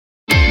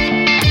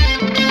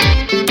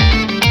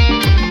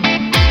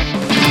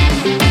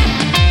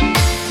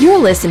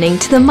listening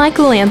to the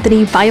Michael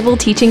Anthony Bible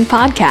Teaching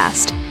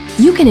Podcast.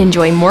 You can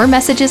enjoy more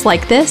messages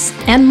like this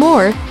and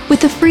more with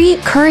the free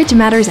Courage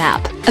Matters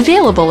app,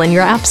 available in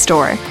your app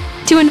store.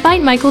 To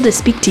invite Michael to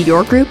speak to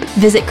your group,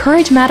 visit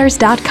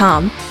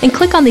CourageMatters.com and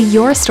click on the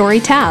Your Story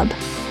tab.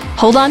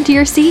 Hold on to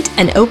your seat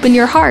and open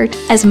your heart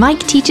as Mike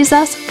teaches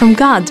us from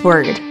God's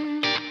Word.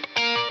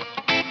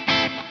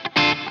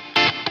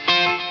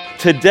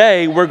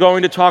 Today, we're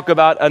going to talk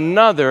about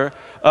another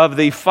of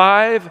the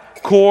 5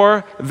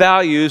 core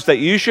values that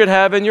you should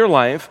have in your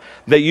life,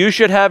 that you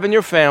should have in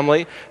your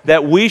family,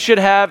 that we should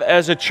have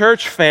as a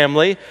church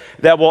family,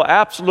 that will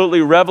absolutely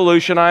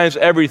revolutionize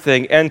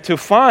everything. And to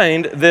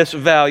find this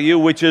value,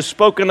 which is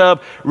spoken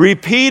of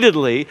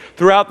repeatedly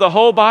throughout the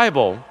whole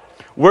Bible,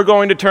 we're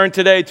going to turn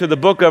today to the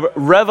book of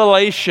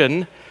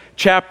Revelation,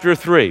 chapter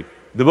 3.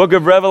 The book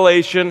of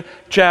Revelation,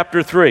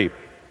 chapter 3.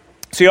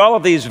 See, all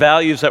of these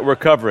values that we're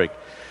covering,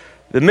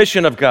 the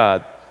mission of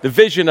God, the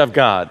vision of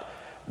God,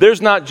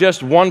 there's not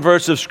just one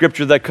verse of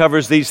Scripture that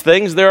covers these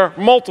things. There are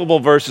multiple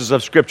verses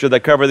of Scripture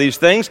that cover these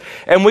things,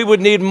 and we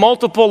would need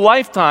multiple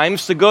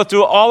lifetimes to go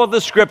through all of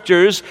the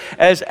Scriptures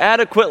as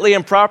adequately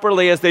and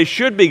properly as they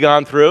should be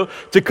gone through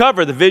to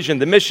cover the vision,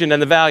 the mission, and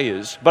the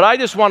values. But I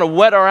just want to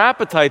whet our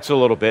appetites a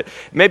little bit.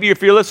 Maybe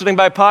if you're listening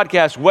by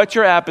podcast, whet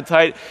your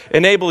appetite,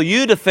 enable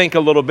you to think a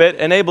little bit,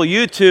 enable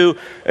you to,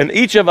 and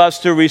each of us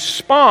to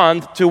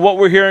respond to what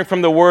we're hearing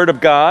from the Word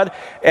of God,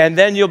 and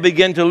then you'll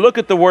begin to look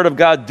at the Word of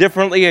God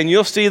differently, and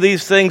you'll see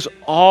these things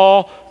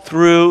all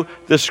through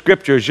the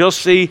Scriptures. You'll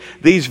see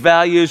these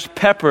values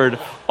peppered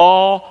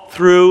all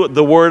through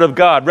the Word of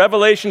God.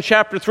 Revelation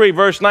chapter 3,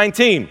 verse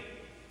 19.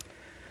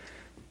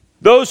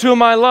 Those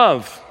whom I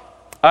love,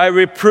 I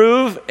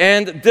reprove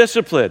and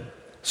discipline.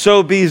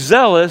 So be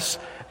zealous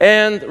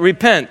and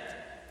repent.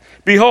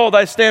 Behold,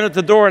 I stand at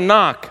the door and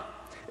knock.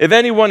 If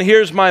anyone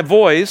hears my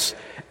voice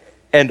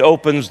and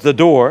opens the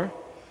door,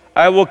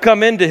 I will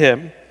come into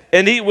him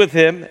and eat with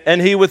him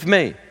and he with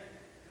me.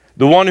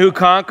 The one who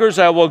conquers,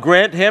 I will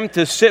grant him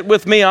to sit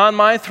with me on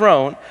my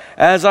throne,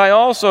 as I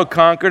also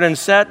conquered and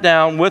sat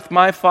down with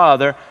my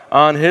Father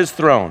on his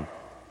throne.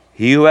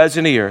 He who has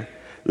an ear,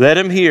 let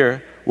him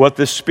hear what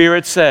the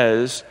Spirit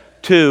says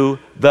to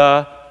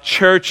the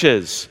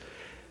churches.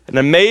 An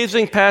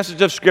amazing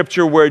passage of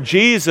Scripture where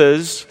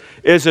Jesus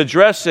is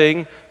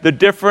addressing the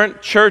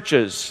different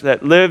churches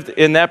that lived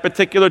in that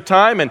particular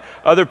time. And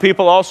other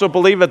people also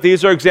believe that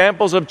these are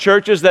examples of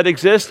churches that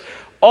exist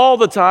all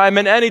the time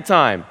and any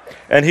time.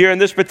 And here in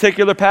this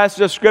particular passage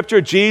of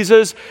Scripture,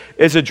 Jesus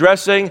is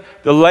addressing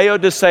the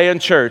Laodicean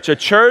church, a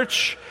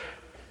church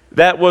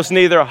that was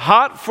neither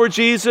hot for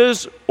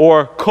Jesus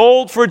or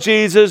cold for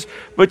Jesus,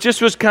 but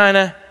just was kind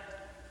of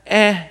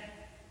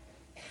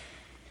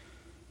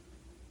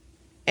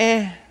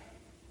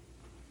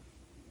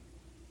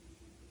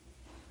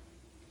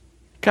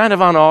kind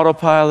of on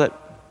autopilot,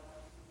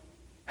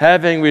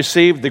 having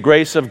received the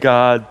grace of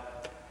God,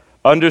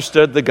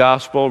 understood the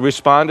gospel,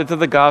 responded to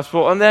the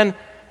gospel, and then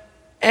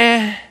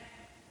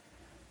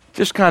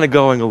just kind of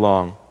going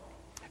along.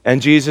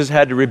 And Jesus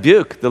had to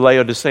rebuke the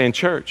Laodicean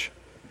church.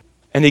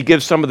 And he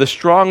gives some of the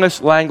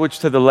strongest language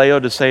to the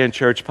Laodicean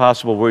church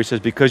possible, where he says,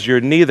 because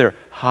you're neither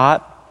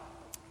hot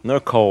nor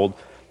cold,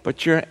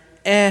 but you're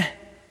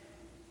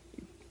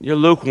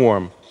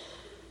lukewarm,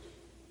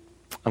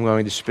 I'm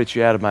going to spit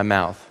you out of my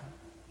mouth.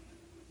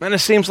 And it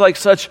seems like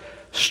such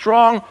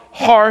strong,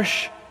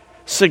 harsh,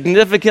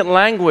 significant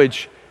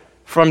language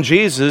from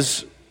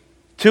Jesus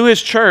to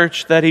his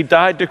church that he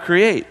died to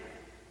create.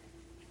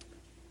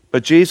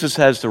 But Jesus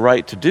has the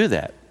right to do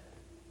that.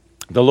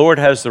 The Lord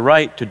has the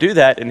right to do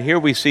that, and here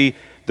we see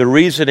the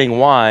reasoning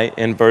why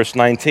in verse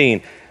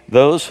 19.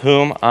 Those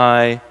whom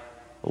I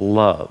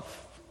love,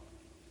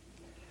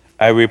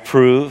 I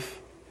reprove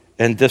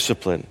and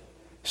discipline,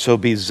 so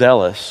be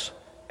zealous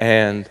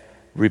and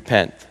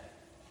repent.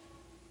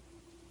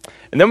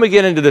 And then we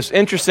get into this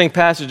interesting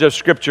passage of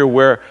Scripture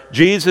where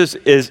Jesus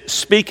is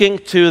speaking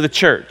to the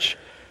church.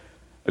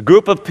 A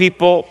group of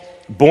people,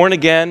 born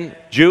again,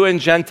 Jew and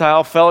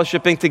Gentile,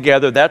 fellowshipping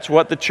together. That's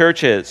what the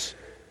church is.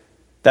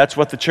 That's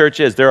what the church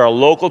is. There are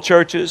local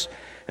churches,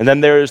 and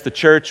then there is the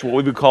church, what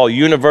we would call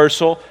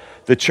universal,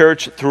 the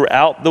church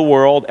throughout the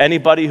world.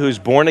 Anybody who's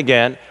born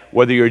again,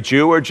 whether you're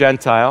Jew or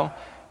Gentile,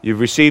 you've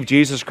received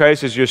Jesus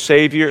Christ as your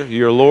Savior,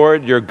 your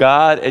Lord, your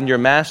God, and your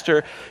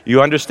Master.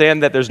 You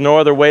understand that there's no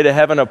other way to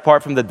heaven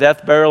apart from the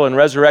death, burial, and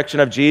resurrection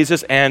of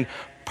Jesus, and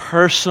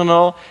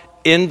personal,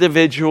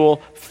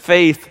 individual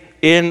faith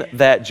in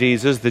that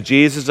Jesus, the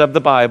Jesus of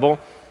the Bible.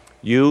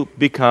 You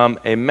become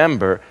a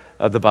member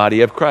of the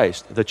body of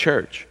Christ, the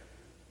church.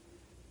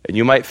 And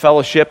you might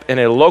fellowship in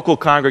a local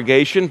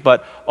congregation,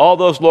 but all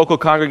those local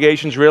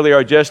congregations really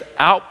are just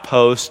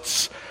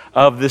outposts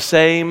of the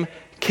same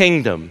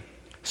kingdom,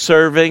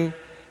 serving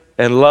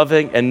and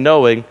loving and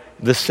knowing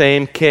the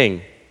same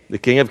King, the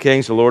King of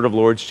Kings, the Lord of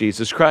Lords,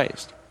 Jesus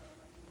Christ.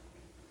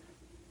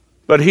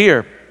 But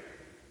here,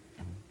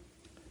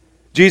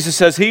 Jesus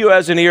says, he who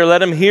has an ear,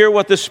 let him hear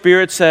what the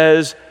Spirit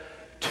says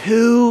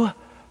to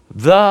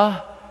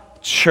the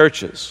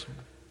churches.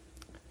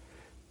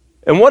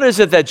 And what is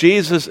it that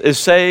Jesus is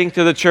saying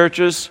to the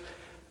churches?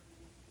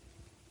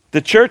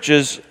 The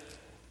churches,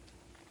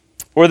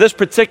 or this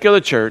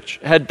particular church,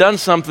 had done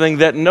something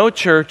that no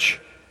church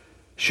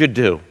should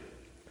do.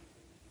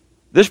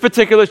 This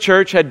particular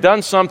church had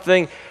done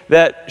something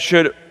that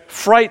should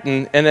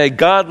frighten in a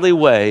godly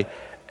way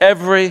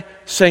every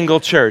single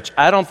church.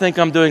 I don't think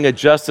I'm doing it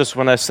justice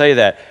when I say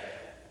that.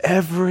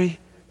 Every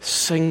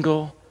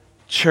single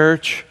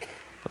church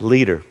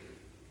leader.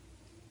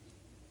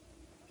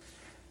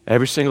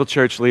 Every single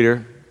church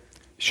leader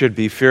should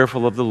be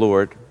fearful of the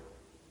Lord,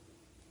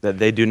 that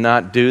they do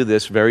not do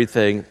this very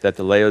thing that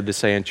the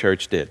Laodicean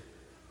church did.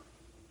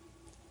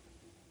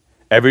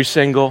 Every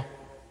single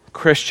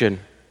Christian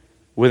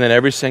within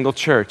every single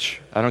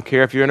church, I don't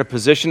care if you're in a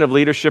position of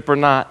leadership or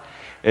not,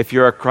 if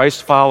you're a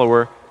Christ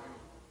follower,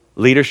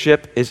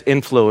 leadership is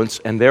influence,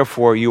 and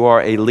therefore you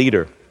are a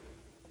leader.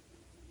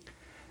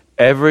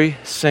 Every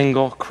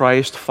single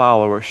Christ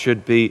follower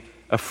should be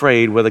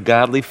afraid with a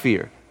godly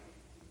fear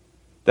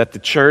that the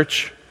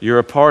church you're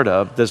a part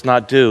of does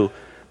not do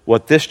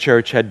what this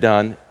church had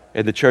done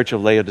in the church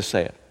of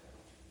Laodicea.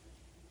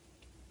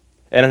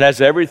 And it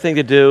has everything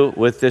to do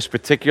with this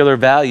particular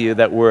value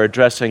that we're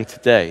addressing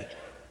today.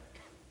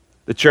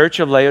 The church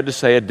of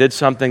Laodicea did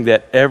something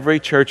that every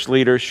church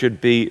leader should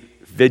be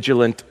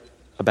vigilant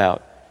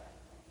about.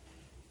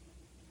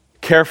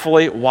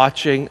 Carefully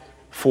watching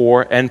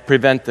for and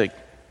preventing.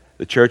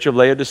 The church of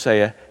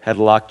Laodicea had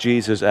locked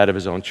Jesus out of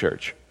his own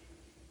church.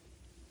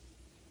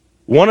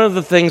 One of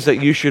the things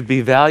that you should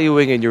be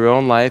valuing in your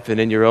own life and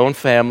in your own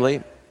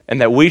family,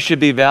 and that we should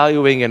be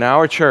valuing in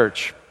our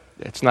church,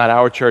 it's not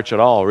our church at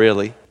all,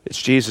 really.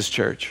 It's Jesus'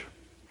 church.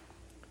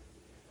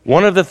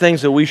 One of the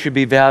things that we should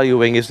be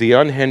valuing is the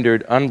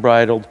unhindered,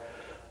 unbridled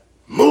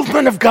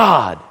movement of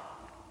God.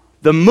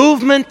 The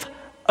movement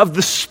of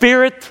the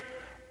Spirit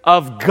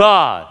of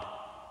God.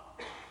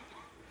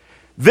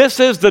 This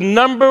is the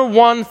number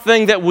one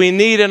thing that we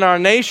need in our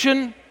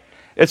nation.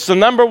 It's the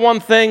number one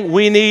thing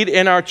we need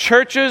in our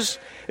churches.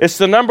 It's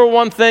the number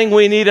one thing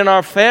we need in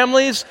our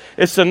families.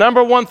 It's the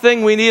number one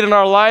thing we need in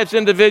our lives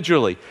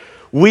individually.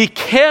 We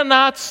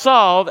cannot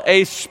solve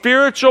a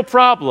spiritual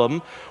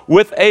problem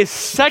with a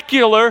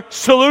secular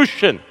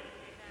solution.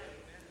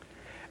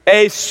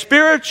 A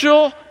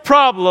spiritual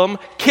problem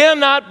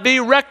cannot be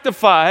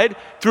rectified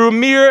through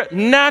mere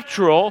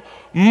natural,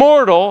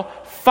 mortal,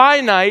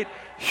 finite,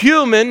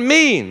 human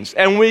means.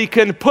 And we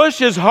can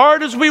push as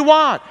hard as we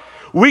want.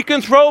 We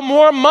can throw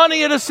more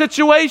money at a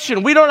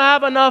situation. We don't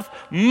have enough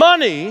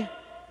money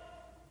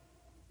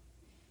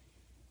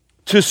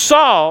to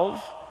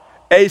solve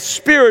a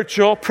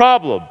spiritual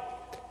problem.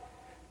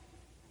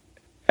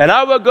 And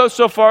I would go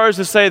so far as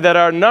to say that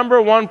our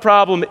number one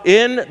problem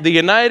in the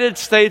United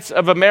States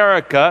of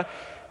America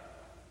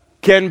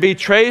can be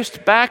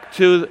traced back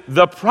to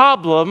the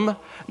problem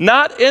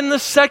not in the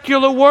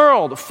secular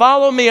world.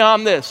 Follow me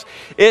on this.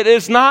 It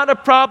is not a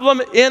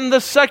problem in the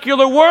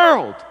secular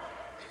world.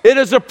 It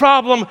is a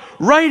problem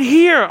right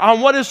here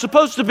on what is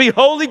supposed to be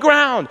holy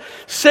ground,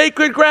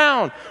 sacred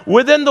ground,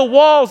 within the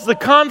walls, the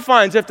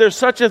confines, if there's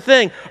such a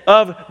thing,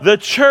 of the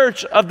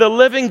church of the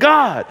living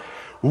God.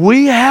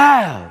 We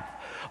have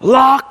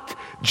locked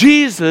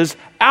Jesus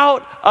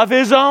out of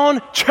his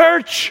own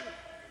church.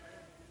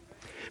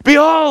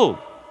 Behold,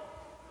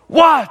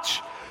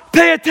 watch,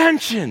 pay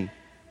attention.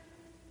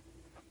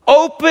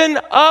 Open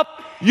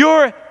up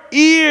your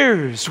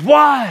ears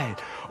wide.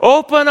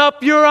 Open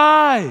up your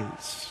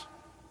eyes.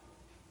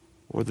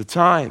 Or the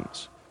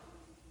times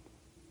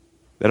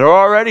that are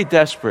already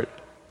desperate.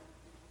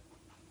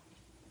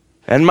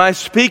 And my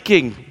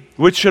speaking,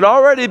 which should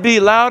already be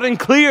loud and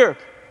clear,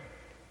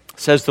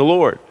 says the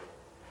Lord,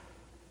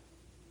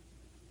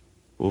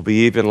 will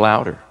be even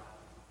louder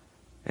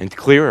and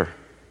clearer.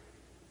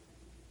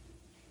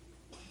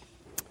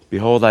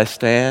 Behold, I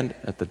stand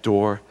at the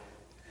door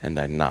and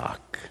I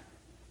knock.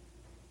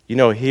 You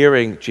know,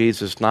 hearing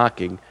Jesus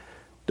knocking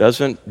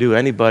doesn't do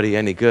anybody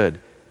any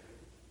good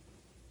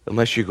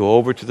unless you go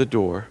over to the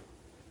door,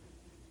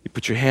 you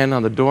put your hand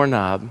on the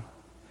doorknob,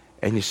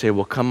 and you say,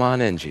 well, come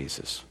on in,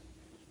 Jesus.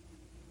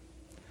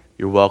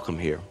 You're welcome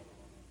here.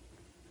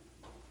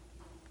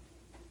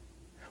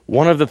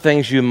 One of the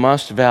things you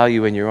must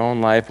value in your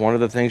own life, one of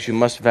the things you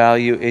must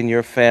value in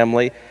your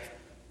family,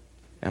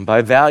 and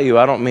by value,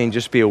 I don't mean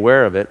just be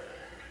aware of it.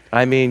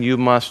 I mean you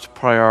must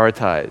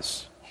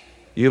prioritize.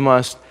 You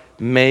must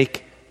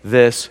make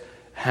this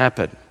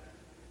happen.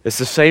 It's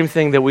the same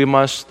thing that we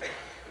must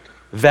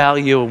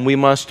value and we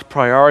must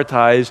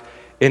prioritize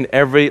in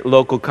every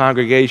local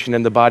congregation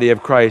in the body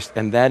of Christ,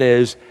 and that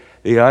is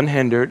the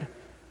unhindered,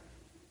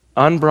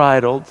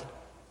 unbridled,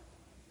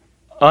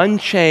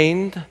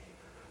 unchained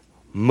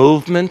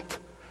movement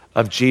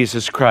of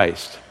Jesus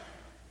Christ.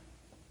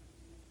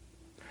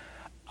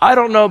 I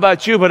don't know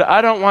about you, but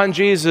I don't want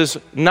Jesus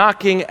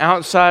knocking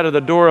outside of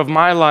the door of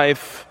my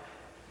life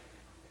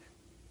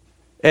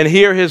and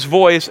hear his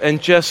voice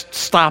and just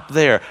stop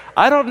there.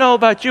 I don't know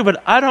about you,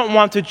 but I don't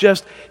want to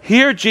just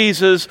hear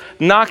Jesus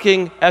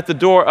knocking at the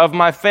door of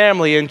my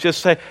family and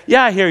just say,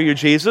 yeah, I hear you,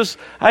 Jesus.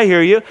 I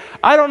hear you.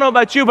 I don't know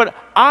about you, but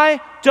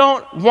I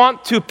don't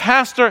want to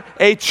pastor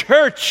a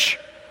church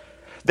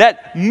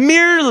that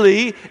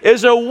merely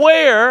is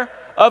aware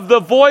of the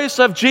voice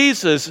of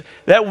Jesus,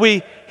 that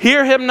we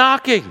hear him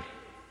knocking.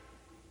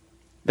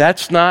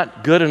 That's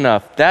not good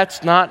enough.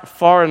 That's not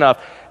far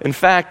enough. In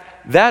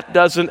fact, that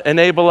doesn't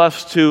enable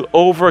us to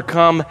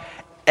overcome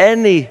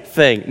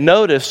anything.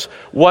 Notice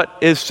what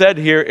is said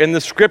here in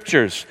the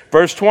scriptures.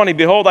 Verse 20,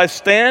 behold, I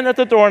stand at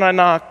the door and I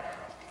knock.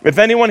 If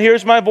anyone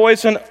hears my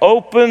voice and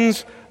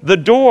opens the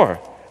door,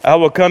 I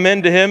will come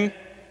into him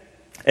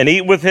and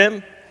eat with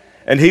him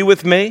and he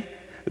with me.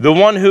 The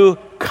one who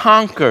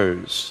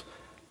conquers,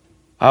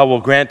 I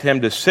will grant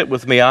him to sit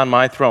with me on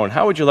my throne.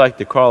 How would you like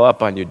to crawl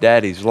up on your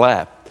daddy's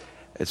lap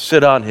and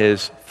sit on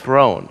his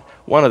throne?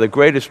 One of the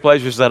greatest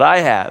pleasures that I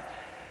have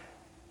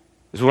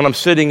is when I'm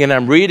sitting and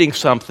I'm reading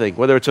something,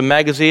 whether it's a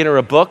magazine or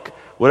a book,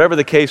 whatever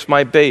the case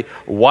might be,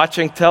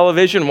 watching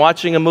television,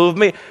 watching a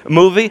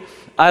movie.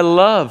 I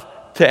love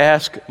to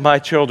ask my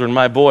children,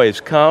 my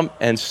boys, come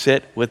and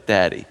sit with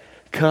Daddy.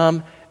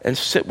 Come and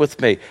sit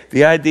with me.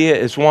 The idea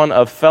is one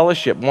of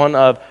fellowship, one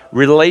of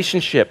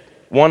relationship,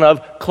 one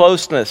of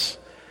closeness.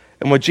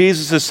 And what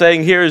Jesus is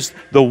saying here is,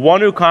 the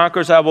one who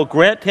conquers, I will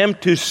grant him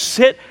to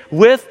sit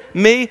with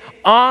me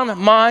on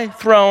my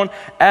throne,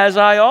 as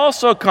I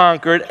also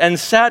conquered and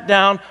sat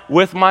down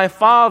with my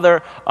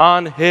Father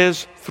on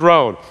his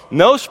throne.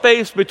 No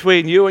space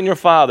between you and your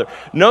Father.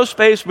 No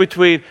space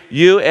between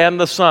you and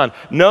the Son.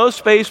 No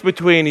space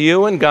between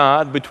you and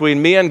God,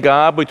 between me and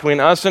God, between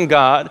us and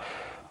God.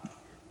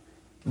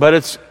 But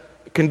it's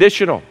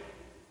conditional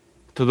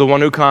to the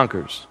one who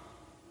conquers.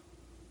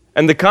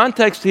 And the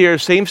context here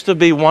seems to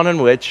be one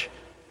in which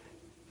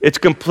it's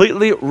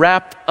completely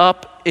wrapped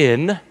up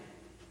in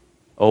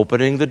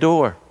opening the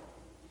door.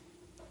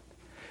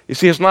 You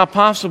see, it's not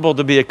possible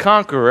to be a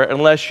conqueror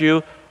unless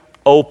you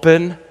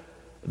open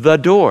the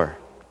door.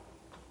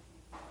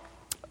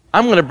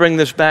 I'm going to bring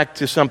this back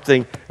to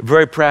something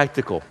very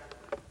practical.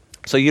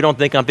 So you don't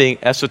think I'm being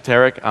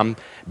esoteric, I'm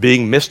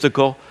being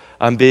mystical,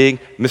 I'm being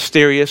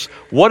mysterious.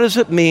 What does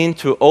it mean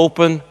to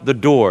open the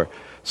door?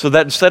 So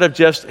that instead of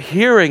just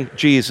hearing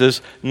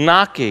Jesus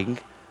knocking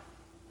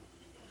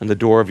on the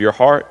door of your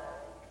heart,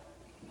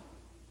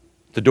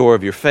 the door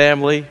of your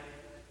family,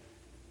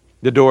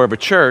 the door of a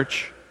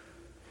church,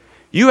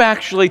 you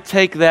actually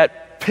take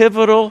that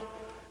pivotal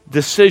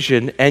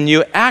decision and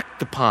you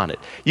act upon it.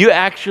 You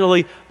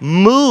actually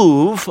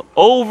move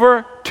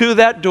over to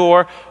that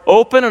door,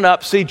 open it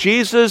up. See,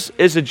 Jesus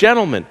is a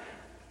gentleman.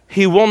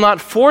 He will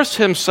not force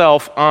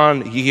himself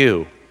on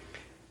you.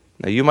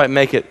 Now, you might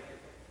make it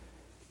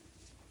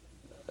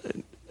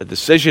a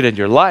decision in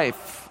your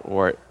life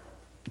or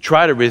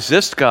try to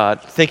resist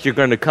God, think you're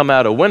going to come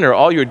out a winner.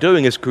 All you're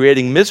doing is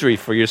creating misery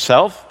for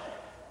yourself.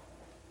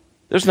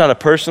 There's not a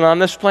person on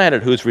this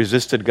planet who's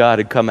resisted God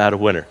and come out a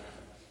winner.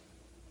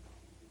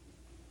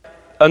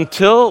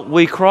 Until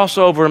we cross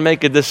over and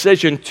make a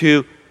decision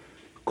to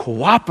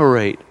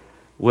cooperate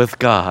with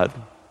God,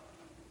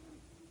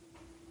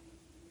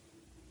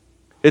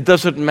 it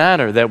doesn't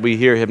matter that we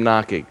hear him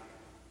knocking.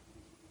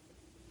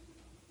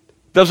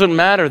 Doesn't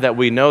matter that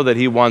we know that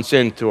he wants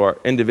into our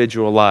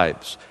individual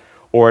lives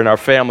or in our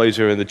families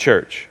or in the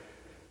church.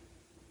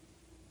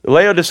 The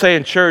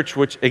Laodicean church,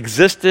 which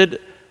existed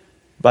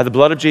by the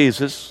blood of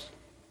Jesus,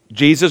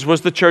 Jesus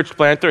was the church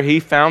planter. He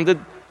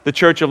founded the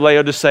church of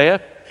Laodicea.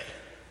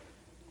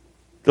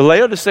 The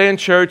Laodicean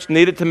church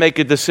needed to make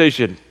a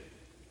decision.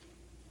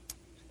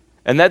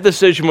 And that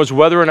decision was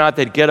whether or not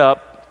they'd get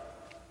up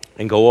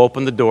and go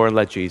open the door and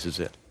let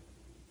Jesus in.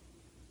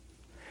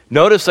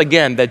 Notice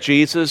again that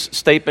Jesus'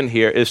 statement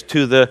here is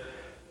to the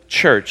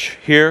church.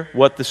 Hear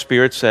what the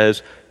Spirit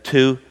says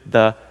to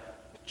the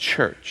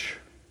church.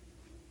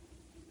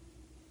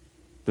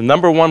 The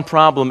number one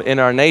problem in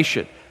our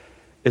nation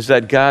is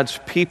that God's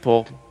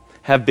people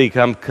have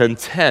become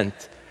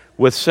content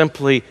with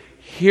simply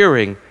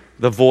hearing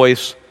the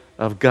voice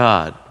of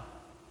God.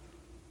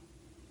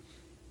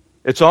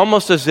 It's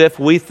almost as if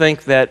we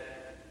think that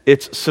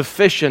it's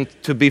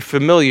sufficient to be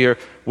familiar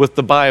with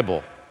the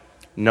Bible.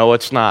 No,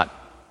 it's not.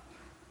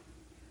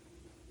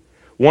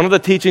 One of the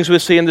teachings we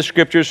see in the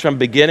scriptures from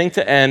beginning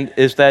to end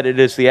is that it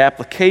is the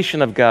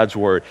application of God's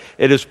word.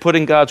 It is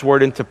putting God's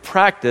word into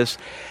practice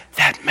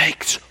that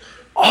makes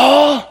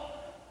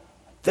all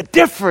the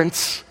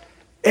difference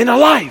in a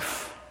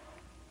life.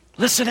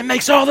 Listen, it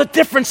makes all the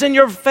difference in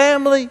your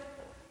family.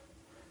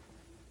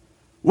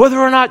 Whether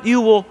or not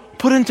you will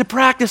put into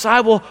practice,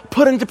 I will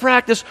put into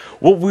practice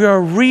what we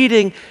are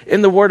reading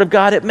in the Word of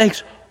God. It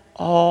makes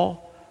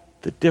all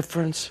the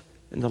difference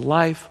in the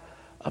life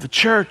of a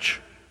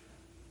church.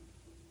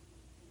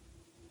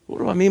 What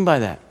do I mean by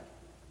that?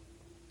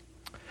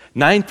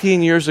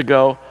 19 years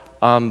ago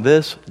on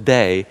this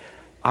day,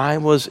 I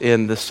was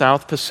in the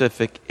South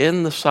Pacific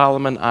in the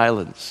Solomon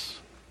Islands.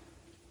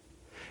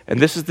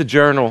 And this is the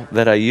journal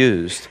that I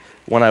used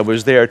when I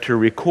was there to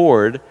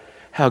record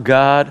how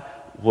God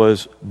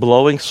was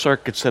blowing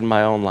circuits in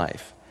my own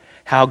life,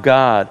 how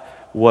God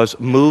was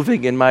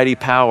moving in mighty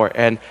power,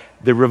 and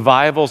the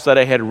revivals that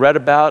I had read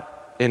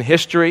about in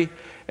history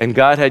and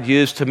God had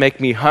used to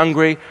make me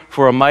hungry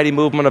for a mighty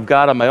movement of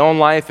God in my own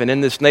life and in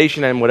this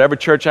nation and whatever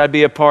church I'd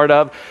be a part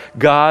of,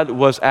 God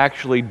was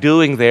actually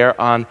doing there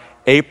on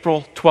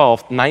April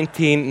 12th,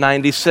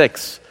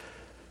 1996.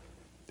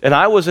 And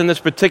I was in this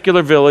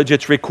particular village,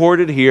 it's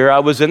recorded here, I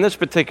was in this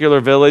particular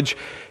village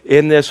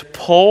in this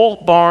pole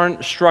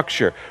barn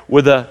structure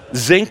with a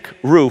zinc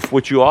roof,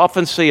 which you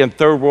often see in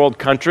third world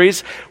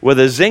countries, with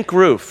a zinc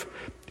roof.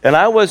 And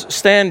I was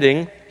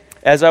standing,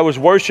 as I was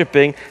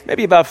worshiping,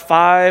 maybe about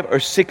 5 or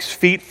 6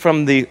 feet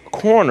from the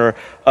corner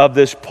of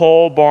this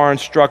pole barn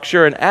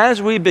structure. And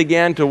as we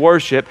began to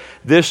worship,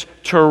 this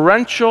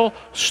torrential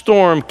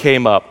storm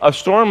came up, a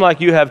storm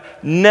like you have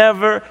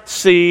never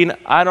seen.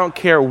 I don't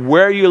care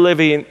where you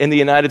live in the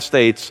United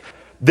States.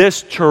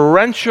 This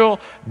torrential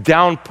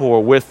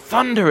downpour with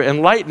thunder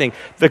and lightning,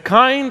 the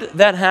kind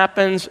that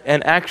happens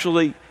and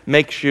actually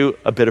makes you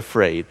a bit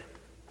afraid.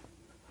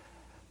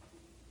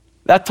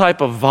 That type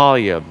of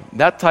volume,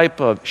 that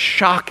type of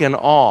shock and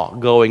awe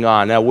going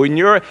on. Now, when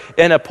you're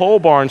in a pole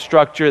barn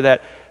structure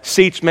that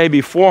seats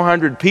maybe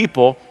 400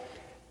 people,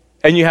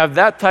 and you have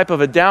that type of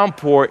a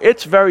downpour,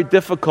 it's very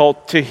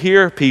difficult to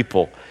hear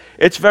people.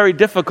 It's very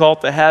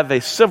difficult to have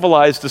a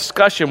civilized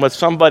discussion with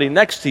somebody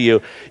next to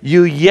you.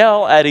 You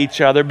yell at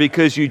each other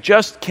because you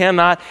just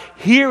cannot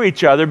hear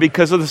each other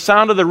because of the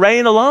sound of the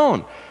rain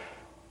alone.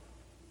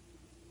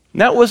 And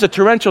that was a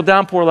torrential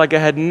downpour like I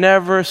had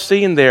never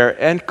seen there.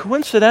 And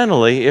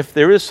coincidentally, if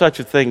there is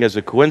such a thing as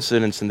a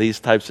coincidence in these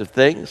types of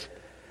things,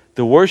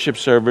 the worship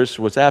service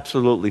was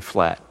absolutely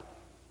flat.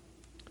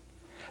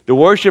 The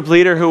worship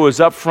leader who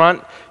was up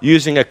front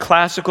using a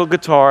classical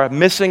guitar,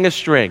 missing a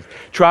string,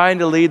 trying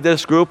to lead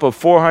this group of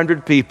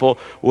 400 people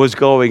was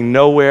going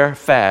nowhere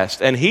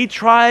fast. And he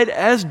tried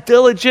as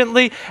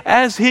diligently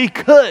as he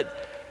could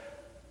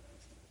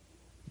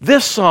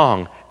this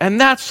song and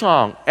that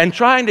song, and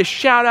trying to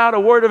shout out a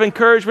word of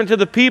encouragement to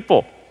the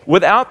people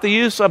without the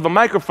use of a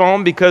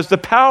microphone because the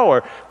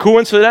power,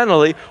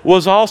 coincidentally,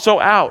 was also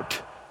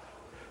out.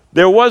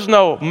 There was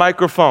no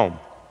microphone.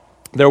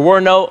 There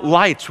were no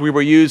lights. We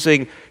were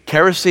using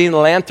kerosene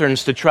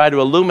lanterns to try to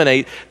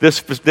illuminate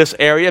this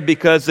area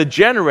because the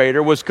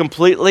generator was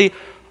completely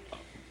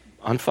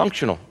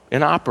unfunctional,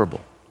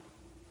 inoperable.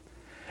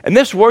 And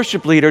this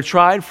worship leader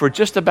tried for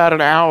just about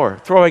an hour,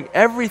 throwing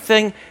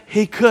everything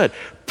he could,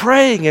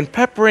 praying and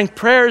peppering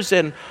prayers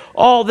in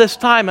all this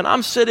time. And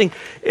I'm sitting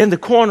in the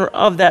corner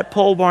of that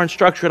pole barn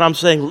structure and I'm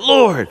saying,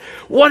 Lord,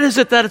 what is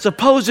it that is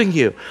opposing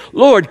you?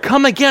 Lord,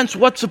 come against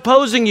what's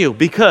opposing you.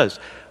 Because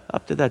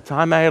up to that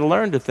time I had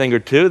learned a thing or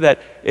two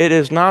that it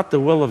is not the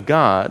will of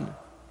God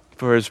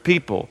for his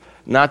people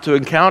not to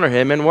encounter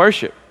him in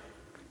worship.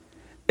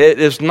 It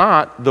is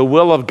not the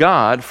will of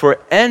God for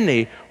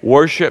any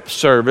worship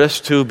service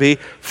to be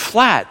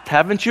flat.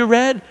 Haven't you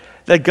read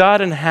that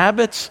God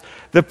inhabits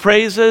the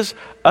praises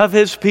of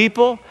his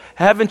people?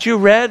 Haven't you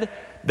read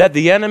that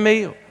the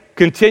enemy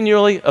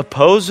continually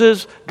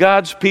opposes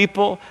God's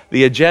people,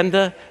 the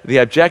agenda, the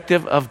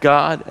objective of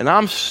God? And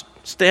I'm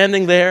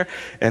standing there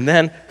and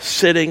then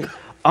sitting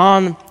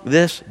on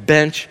this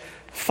bench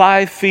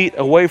 5 feet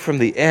away from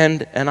the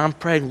end, and I'm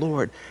praying,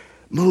 Lord,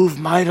 move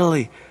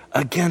mightily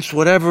against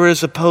whatever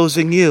is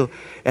opposing you.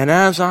 And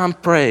as I'm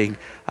praying,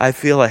 I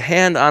feel a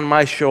hand on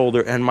my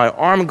shoulder and my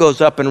arm goes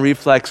up in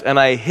reflex and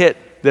I hit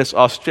this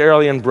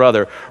Australian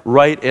brother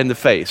right in the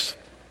face.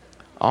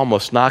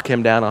 Almost knock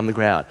him down on the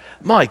ground.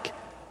 Mike,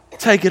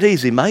 take it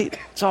easy, mate.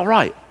 It's all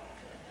right.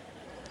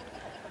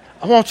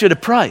 I want you to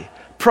pray.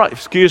 Pray.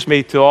 Excuse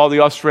me to all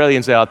the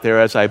Australians out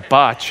there as I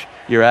botch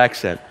your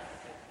accent.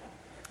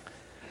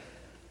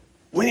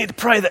 We need to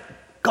pray that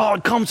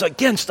God comes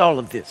against all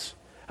of this.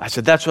 I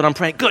said, that's what I'm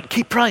praying. Good,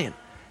 keep praying.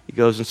 He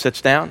goes and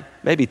sits down.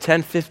 Maybe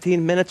 10,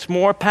 15 minutes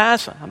more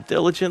pass. I'm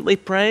diligently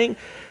praying,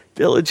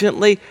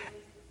 diligently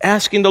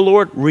asking the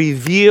Lord,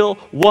 reveal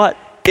what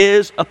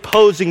is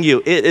opposing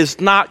you. It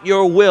is not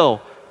your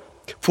will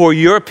for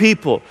your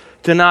people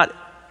to not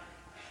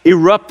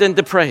erupt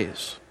into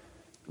praise,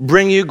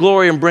 bring you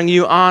glory and bring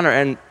you honor.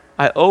 And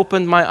I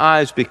opened my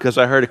eyes because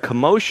I heard a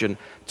commotion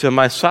to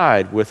my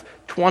side with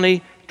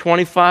 20,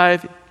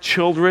 25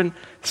 children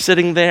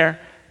sitting there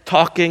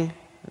talking.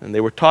 And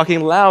they were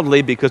talking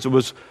loudly because it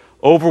was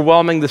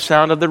overwhelming the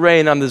sound of the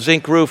rain on the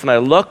zinc roof. And I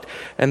looked,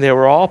 and they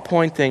were all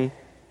pointing,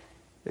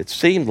 it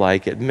seemed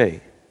like, at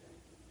me.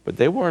 But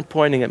they weren't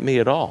pointing at me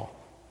at all.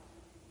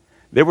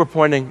 They were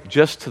pointing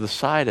just to the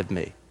side of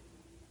me.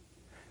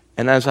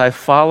 And as I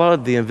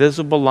followed the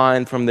invisible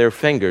line from their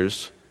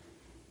fingers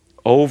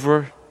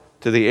over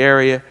to the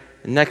area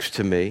next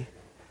to me,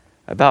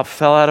 I about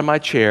fell out of my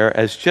chair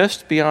as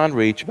just beyond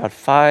reach, about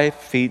 5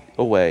 feet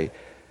away,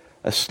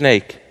 a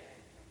snake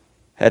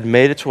had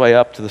made its way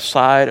up to the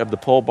side of the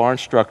pole barn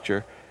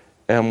structure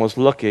and was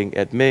looking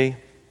at me,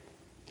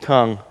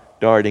 tongue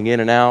darting in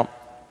and out,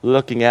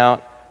 looking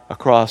out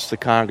across the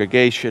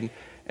congregation,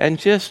 and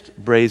just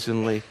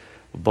brazenly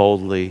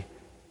boldly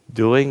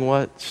doing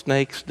what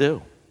snakes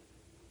do.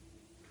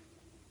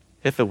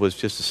 If it was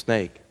just a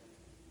snake.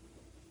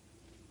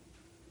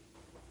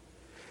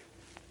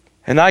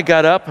 And I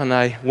got up and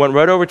I went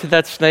right over to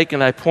that snake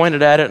and I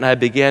pointed at it and I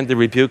began to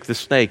rebuke the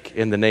snake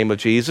in the name of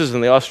Jesus.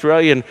 And the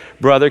Australian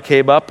brother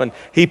came up and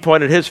he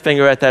pointed his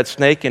finger at that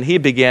snake and he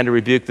began to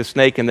rebuke the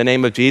snake in the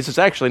name of Jesus.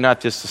 Actually, not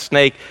just the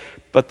snake,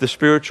 but the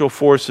spiritual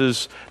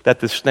forces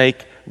that the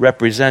snake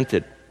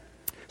represented.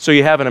 So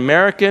you have an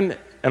American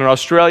and an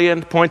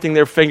Australian pointing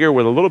their finger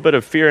with a little bit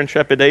of fear and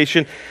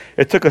trepidation.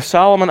 It took a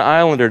Solomon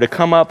Islander to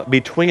come up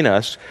between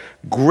us,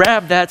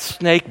 grab that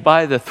snake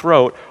by the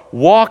throat,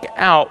 walk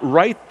out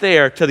right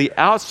there to the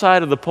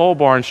outside of the pole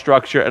barn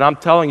structure, and I'm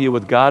telling you,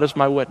 with God as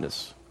my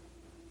witness,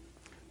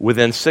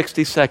 within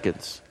 60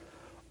 seconds,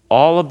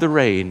 all of the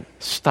rain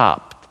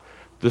stopped.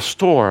 The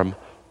storm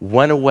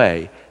went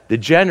away. The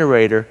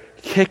generator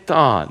kicked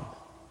on,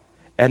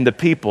 and the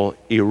people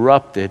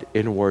erupted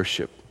in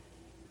worship.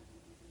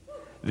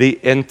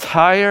 The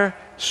entire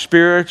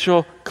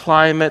spiritual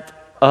climate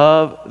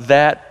of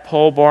that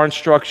pole barn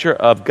structure,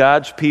 of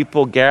God's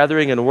people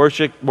gathering and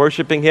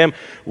worshiping Him,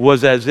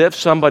 was as if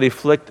somebody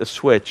flicked a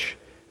switch.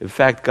 In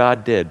fact,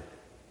 God did,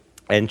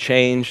 and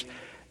changed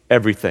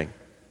everything.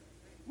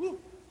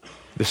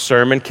 The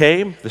sermon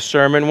came, the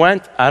sermon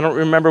went. I don't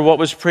remember what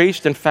was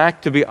preached. In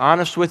fact, to be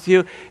honest with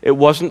you, it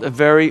wasn't a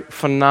very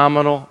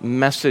phenomenal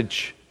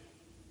message.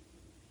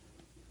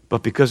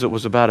 But because it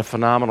was about a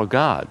phenomenal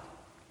God,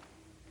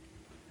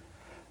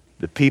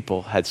 the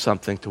people had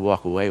something to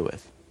walk away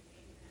with.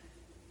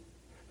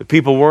 The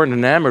people weren't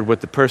enamored with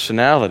the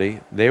personality.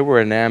 They were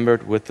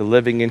enamored with the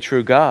living and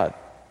true God,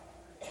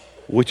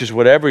 which is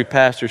what every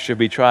pastor should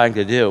be trying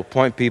to do,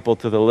 point people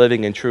to the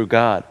living and true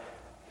God,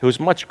 who is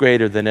much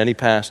greater than any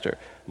pastor,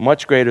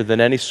 much greater than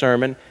any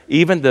sermon.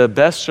 Even the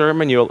best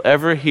sermon you'll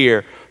ever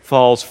hear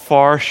falls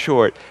far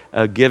short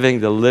of giving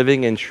the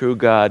living and true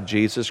God,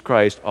 Jesus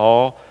Christ,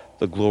 all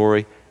the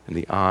glory and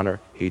the honor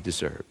He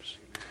deserves.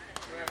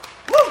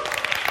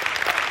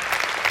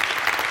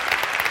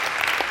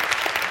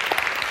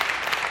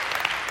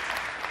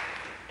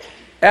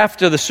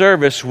 After the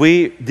service,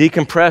 we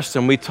decompressed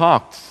and we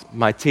talked.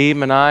 My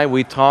team and I,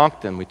 we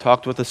talked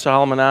with the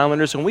Solomon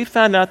Islanders, and we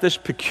found out this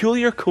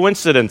peculiar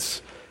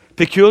coincidence,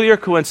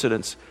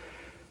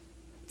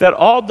 that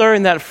all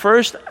during that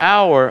first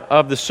hour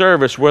of the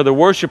service where the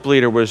worship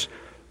leader was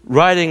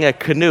riding a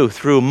canoe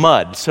through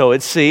mud, so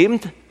it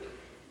seemed,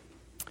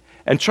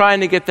 and trying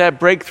to get that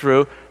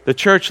breakthrough, the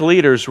church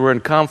leaders were in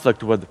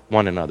conflict with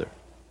one another.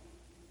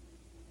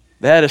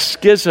 They had a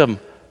schism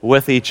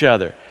with each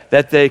other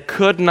that they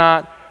could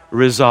not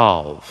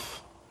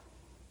resolve.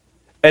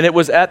 And it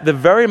was at the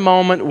very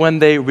moment when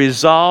they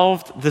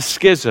resolved the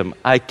schism,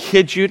 I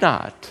kid you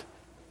not,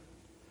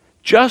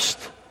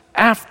 just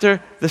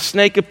after the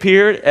snake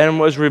appeared and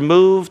was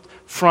removed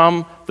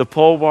from the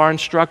pole barn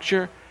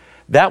structure,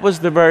 that was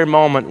the very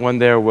moment when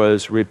there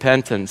was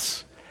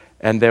repentance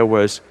and there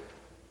was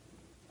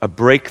a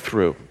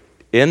breakthrough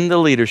in the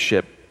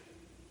leadership,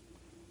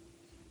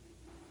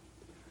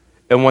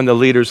 and when the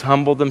leaders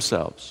humbled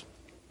themselves,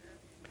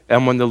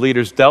 and when the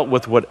leaders dealt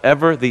with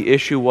whatever the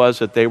issue was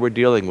that they were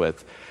dealing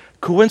with.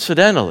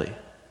 Coincidentally,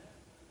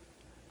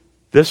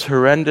 this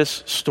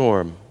horrendous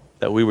storm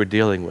that we were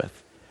dealing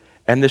with,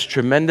 and this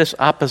tremendous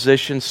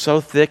opposition so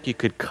thick you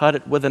could cut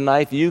it with a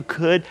knife, you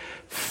could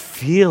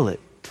feel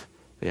it,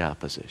 the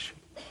opposition,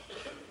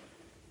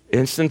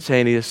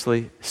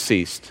 instantaneously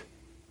ceased.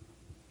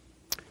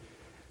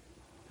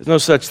 There's no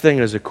such thing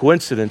as a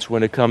coincidence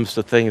when it comes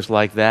to things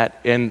like that.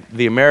 In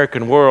the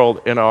American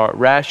world, in our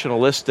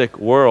rationalistic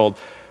world,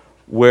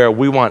 where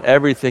we want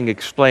everything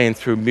explained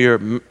through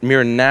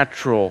mere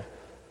natural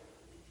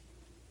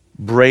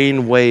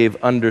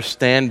brainwave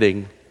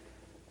understanding,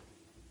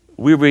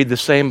 we read the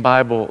same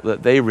Bible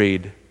that they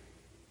read.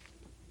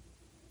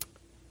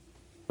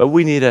 But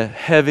we need a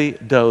heavy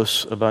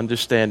dose of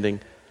understanding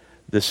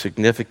the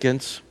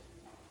significance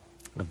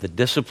of the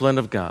discipline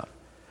of God,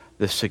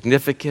 the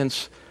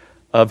significance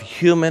of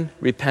human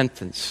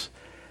repentance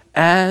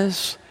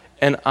as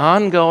an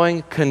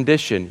ongoing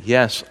condition.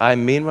 Yes, I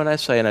mean what I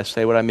say, and I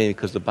say what I mean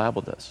because the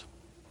Bible does.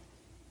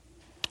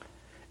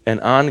 An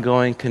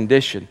ongoing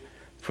condition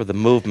for the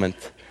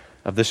movement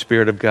of the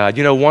Spirit of God.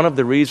 You know, one of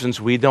the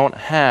reasons we don't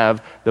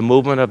have the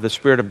movement of the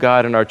Spirit of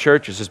God in our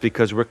churches is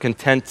because we're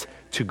content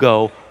to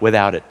go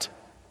without it.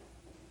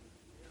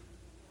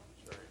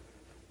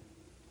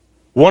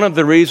 One of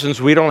the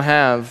reasons we don't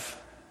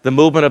have the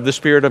movement of the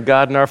Spirit of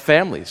God in our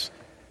families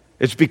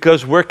is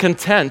because we're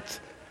content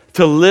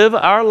to live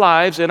our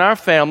lives in our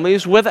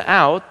families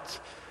without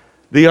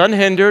the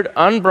unhindered,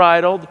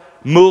 unbridled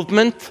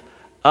movement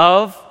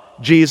of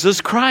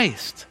Jesus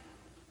Christ.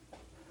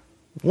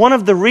 One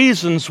of the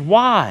reasons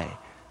why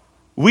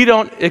we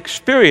don't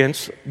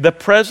experience the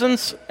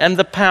presence and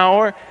the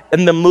power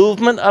and the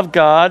movement of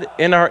God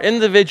in our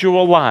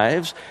individual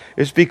lives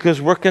is because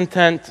we're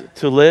content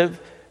to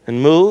live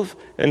and move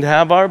and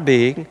have our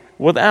being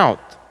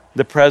without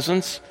the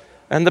presence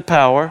and the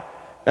power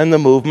and the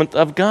movement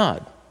of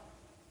God.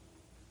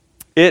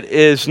 It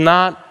is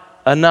not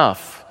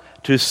enough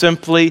to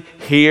simply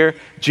hear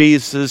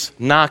Jesus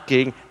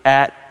knocking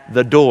at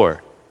the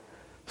door.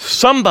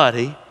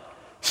 Somebody,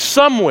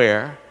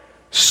 somewhere,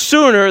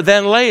 sooner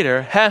than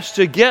later, has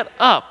to get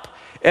up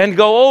and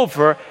go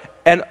over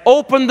and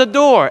open the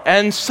door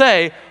and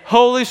say,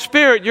 Holy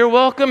Spirit, you're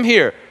welcome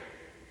here.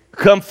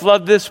 Come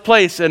flood this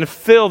place and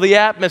fill the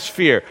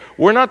atmosphere.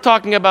 We're not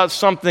talking about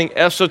something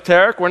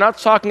esoteric. We're not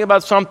talking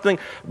about something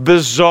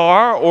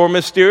bizarre or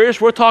mysterious.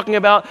 We're talking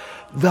about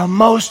the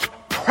most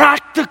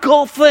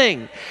practical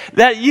thing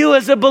that you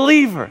as a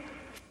believer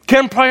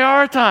can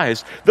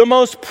prioritize. The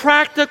most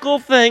practical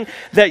thing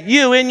that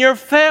you and your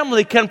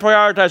family can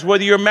prioritize,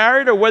 whether you're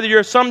married or whether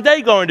you're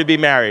someday going to be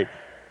married.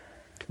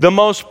 The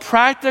most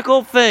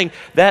practical thing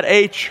that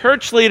a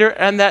church leader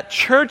and that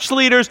church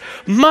leaders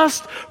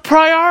must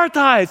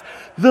prioritize,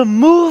 the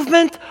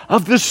movement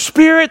of the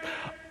Spirit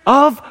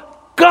of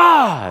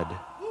God.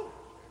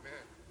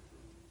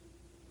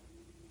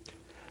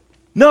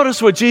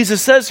 Notice what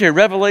Jesus says here,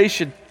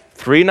 Revelation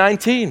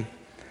 3:19.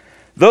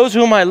 Those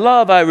whom I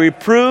love, I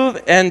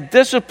reprove and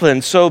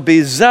discipline, so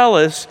be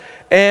zealous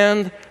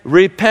and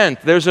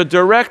repent. There's a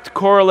direct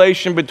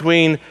correlation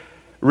between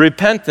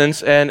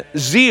repentance and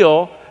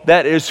zeal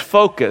that is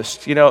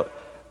focused. You know,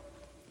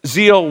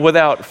 zeal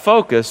without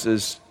focus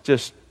is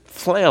just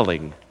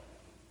flailing.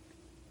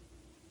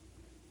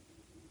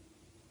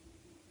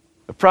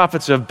 The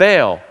prophets of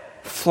Baal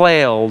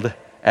flailed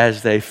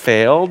as they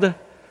failed.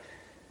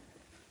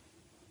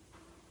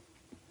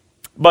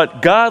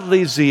 But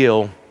godly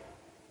zeal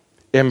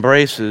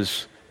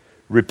embraces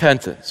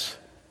repentance.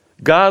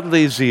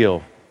 Godly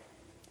zeal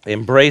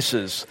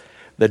embraces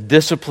the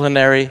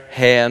disciplinary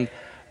hand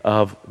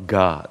of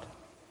God.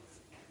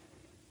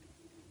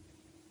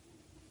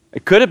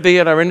 Could it be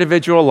in our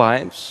individual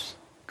lives?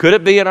 Could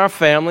it be in our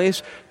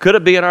families? Could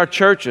it be in our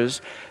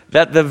churches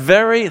that the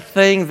very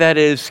thing that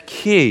is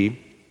key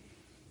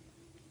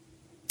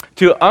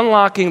to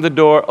unlocking the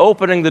door,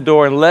 opening the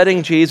door, and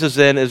letting Jesus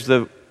in is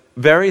the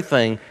very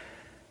thing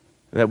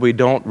that we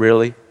don't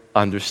really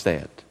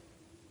understand?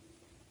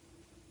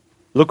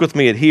 Look with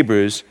me at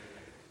Hebrews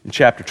in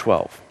chapter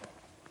 12.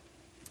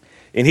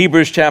 In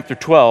Hebrews chapter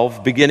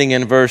 12, beginning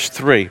in verse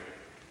 3,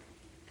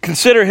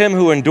 consider him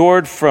who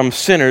endured from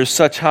sinners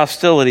such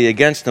hostility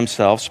against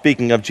himself,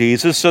 speaking of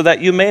Jesus, so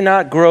that you may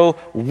not grow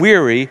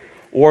weary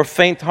or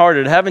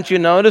faint-hearted. Haven't you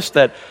noticed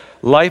that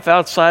life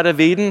outside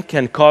of Eden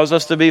can cause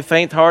us to be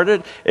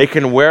faint-hearted? It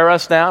can wear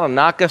us down and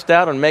knock us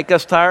down and make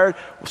us tired.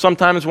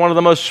 Sometimes one of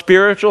the most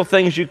spiritual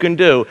things you can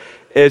do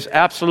is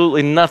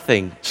absolutely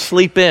nothing.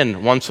 Sleep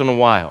in once in a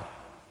while.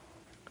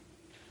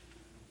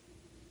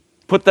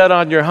 Put that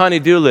on your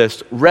honey-do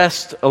list.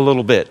 Rest a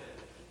little bit.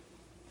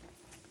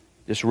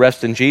 Just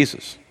rest in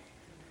Jesus.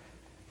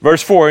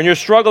 Verse 4, in your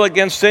struggle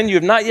against sin, you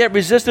have not yet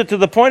resisted to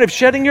the point of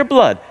shedding your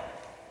blood.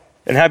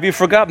 And have you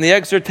forgotten the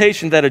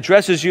exhortation that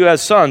addresses you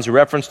as sons, a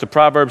reference to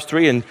Proverbs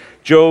 3 and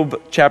Job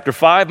chapter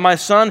 5? My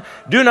son,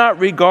 do not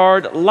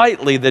regard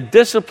lightly the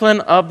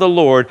discipline of the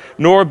Lord,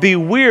 nor be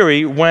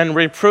weary when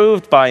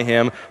reproved by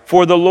him.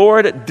 For the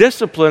Lord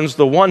disciplines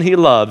the one he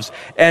loves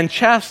and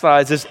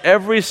chastises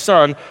every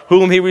son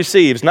whom he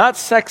receives. Not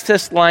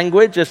sexist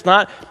language. It's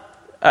not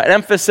an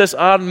emphasis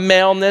on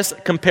maleness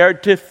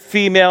compared to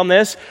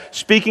femaleness.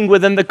 Speaking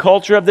within the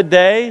culture of the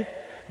day,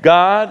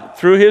 God,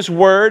 through his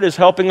word, is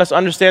helping us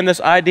understand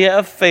this idea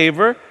of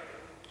favor.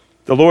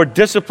 The Lord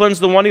disciplines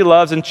the one he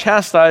loves and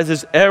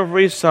chastises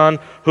every son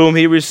whom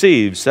he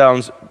receives.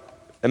 Sounds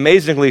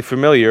amazingly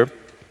familiar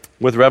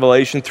with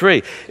Revelation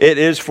 3. It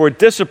is for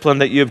discipline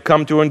that you have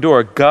come to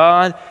endure.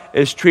 God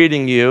is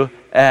treating you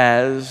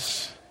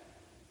as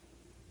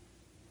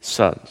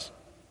sons,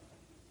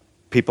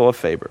 people of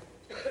favor.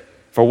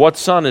 For what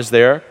son is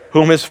there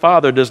whom his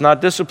father does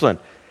not discipline?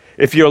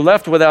 If you're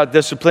left without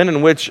discipline,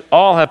 in which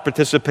all have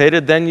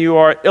participated, then you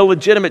are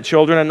illegitimate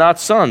children and not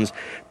sons.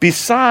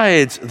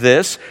 Besides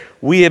this,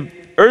 we have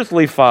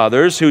earthly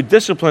fathers who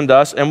disciplined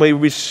us, and we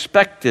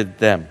respected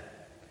them.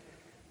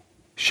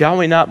 Shall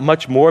we not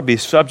much more be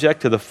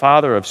subject to the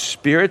Father of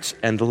spirits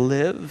and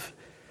live?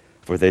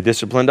 For they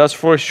disciplined us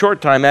for a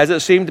short time, as it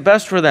seemed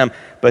best for them,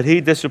 but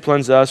he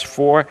disciplines us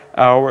for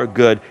our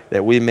good,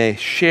 that we may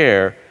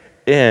share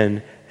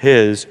in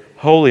his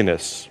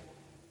holiness.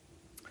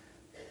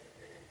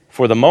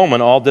 For the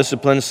moment, all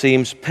discipline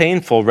seems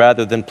painful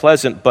rather than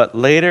pleasant, but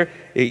later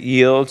it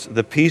yields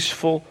the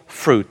peaceful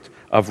fruit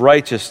of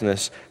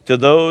righteousness to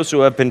those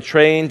who have been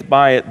trained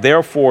by it.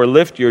 Therefore,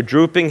 lift your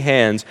drooping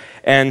hands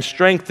and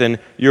strengthen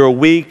your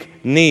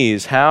weak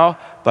knees. How?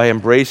 By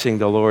embracing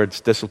the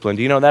Lord's discipline.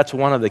 Do you know that's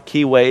one of the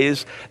key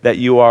ways that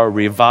you are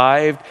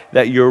revived,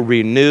 that you're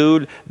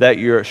renewed, that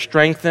you're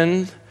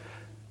strengthened?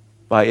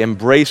 By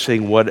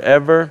embracing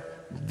whatever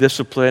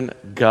discipline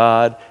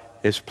God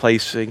is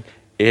placing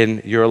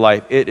in your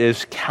life. It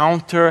is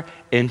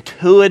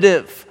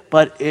counterintuitive,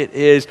 but it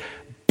is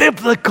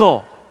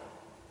biblical.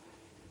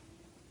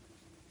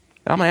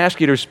 I'm going to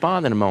ask you to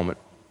respond in a moment.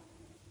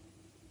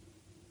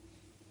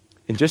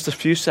 In just a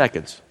few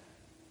seconds.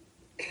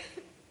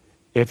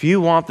 If you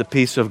want the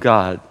peace of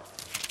God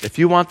If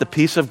you want the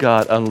peace of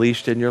God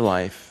unleashed in your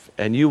life,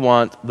 and you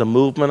want the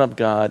movement of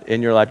God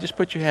in your life, just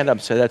put your hand up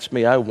and say, that's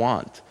me. I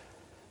want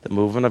the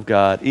movement of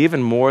God,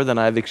 even more than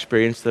I've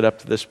experienced it up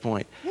to this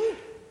point.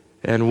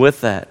 And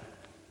with that,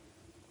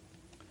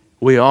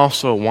 we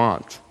also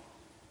want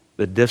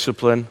the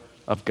discipline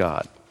of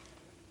God.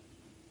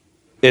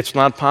 It's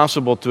not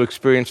possible to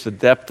experience the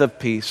depth of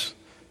peace,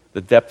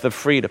 the depth of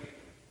freedom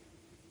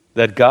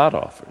that God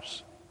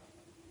offers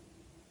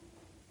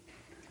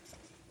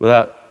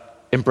without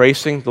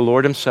embracing the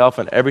Lord himself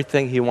and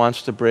everything he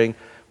wants to bring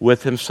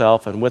with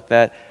himself. And with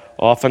that,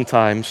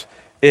 oftentimes,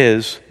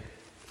 is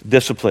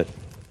discipline.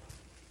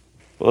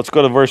 Well, let's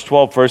go to verse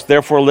 12 first.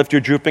 Therefore, lift your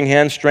drooping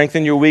hands,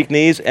 strengthen your weak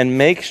knees, and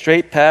make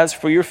straight paths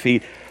for your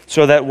feet,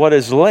 so that what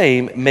is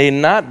lame may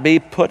not be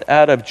put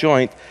out of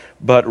joint,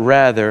 but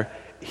rather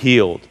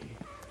healed.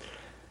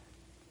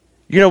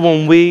 You know,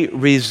 when we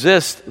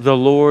resist the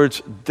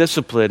Lord's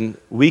discipline,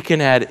 we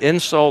can add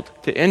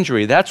insult to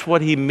injury. That's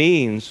what he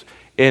means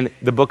in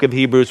the book of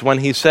Hebrews when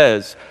he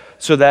says,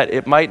 so that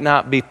it might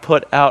not be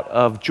put out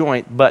of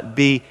joint, but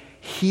be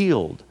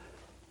healed.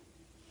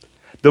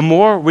 The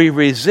more we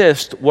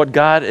resist what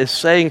God is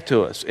saying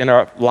to us in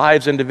our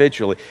lives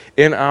individually,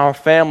 in our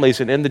families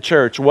and in the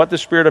church, what the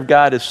Spirit of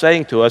God is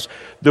saying to us,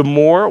 the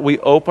more we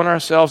open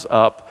ourselves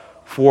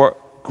up for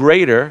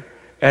greater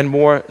and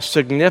more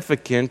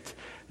significant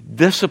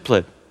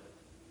discipline.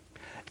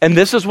 And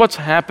this is what's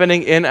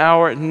happening in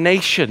our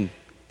nation,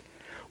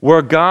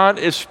 where God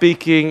is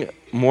speaking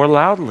more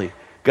loudly.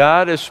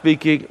 God is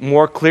speaking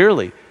more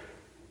clearly.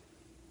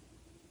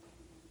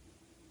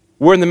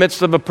 We're in the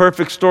midst of a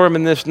perfect storm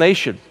in this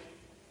nation.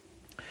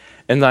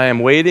 And I am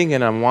waiting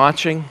and I'm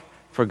watching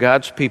for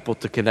God's people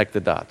to connect the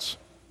dots.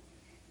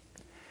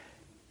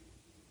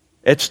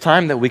 It's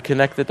time that we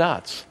connect the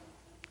dots.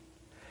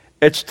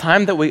 It's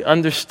time that we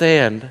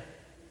understand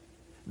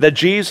that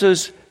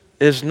Jesus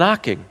is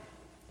knocking.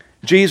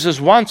 Jesus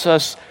wants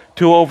us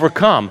to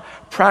overcome,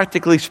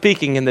 practically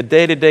speaking, in the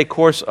day-to-day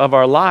course of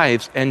our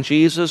lives. And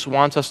Jesus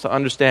wants us to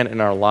understand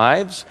in our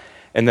lives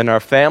and in our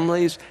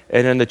families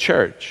and in the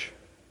church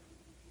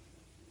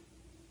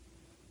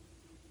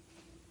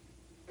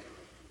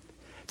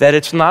that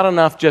it's not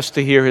enough just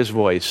to hear his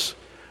voice.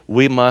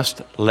 We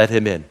must let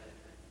him in.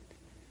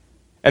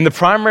 And the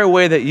primary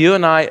way that you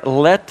and I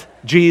let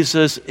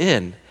Jesus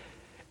in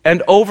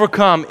and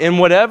overcome in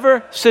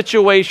whatever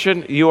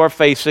situation you are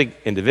facing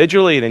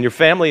individually and in your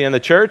family and in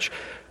the church,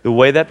 the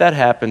way that that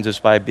happens is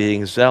by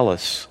being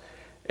zealous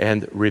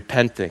and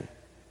repenting,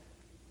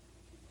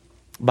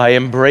 by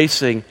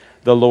embracing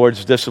the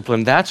Lord's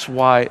discipline. That's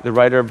why the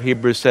writer of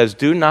Hebrews says,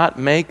 do not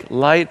make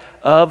light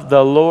of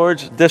the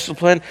Lord's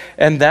discipline.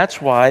 And that's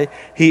why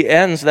he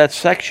ends that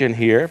section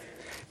here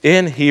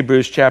in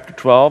Hebrews chapter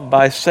 12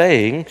 by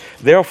saying,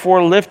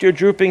 therefore lift your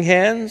drooping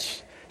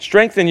hands,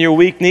 strengthen your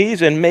weak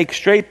knees, and make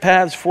straight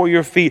paths for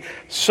your feet,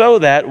 so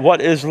that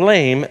what is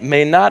lame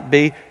may not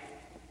be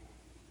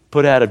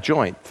put out of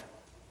joint,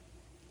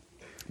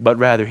 but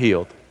rather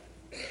healed.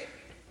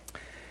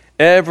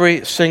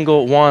 Every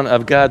single one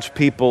of God's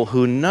people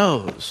who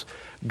knows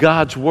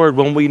God's Word,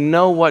 when we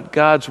know what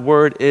God's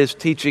Word is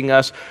teaching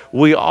us,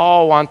 we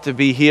all want to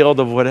be healed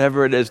of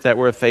whatever it is that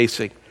we're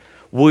facing.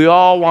 We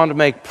all want to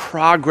make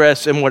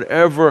progress in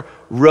whatever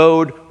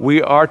road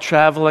we are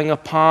traveling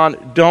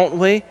upon, don't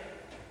we?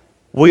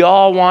 We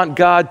all want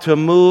God to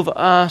move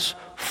us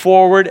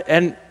forward,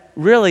 and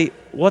really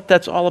what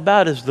that's all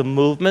about is the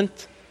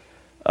movement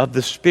of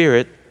the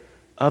Spirit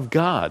of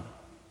God.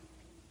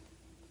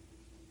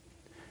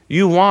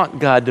 You want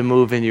God to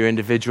move in your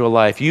individual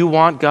life. You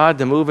want God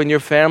to move in your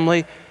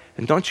family.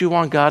 And don't you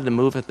want God to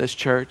move at this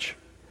church?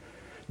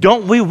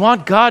 Don't we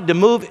want God to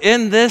move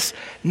in this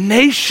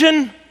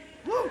nation?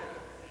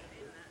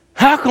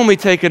 How can we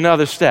take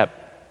another step?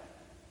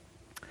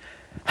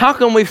 How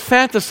can we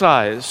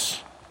fantasize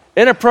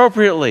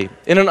inappropriately,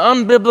 in an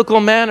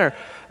unbiblical manner,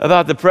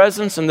 about the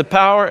presence and the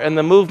power and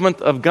the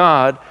movement of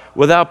God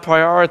without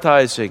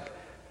prioritizing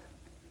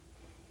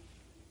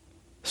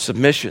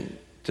submission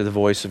to the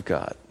voice of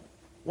God?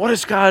 What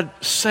is God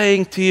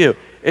saying to you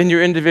in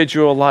your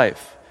individual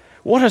life?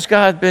 What has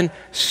God been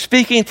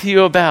speaking to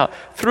you about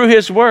through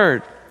his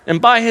Word and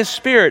by his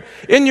Spirit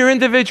in your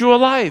individual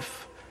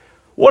life?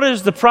 What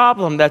is the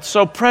problem that's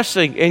so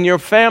pressing in your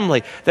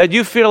family that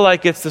you feel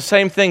like it's the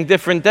same thing,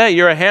 different day?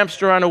 You're a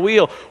hamster on a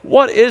wheel.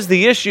 What is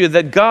the issue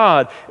that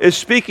God is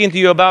speaking to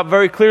you about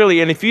very clearly?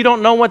 And if you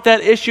don't know what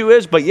that issue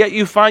is, but yet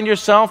you find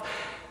yourself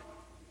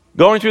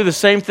going through the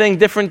same thing,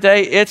 different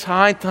day, it's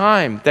high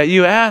time that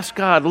you ask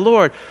God,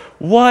 Lord,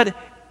 what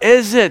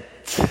is it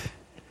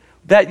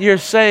that you're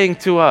saying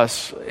to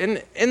us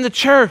in the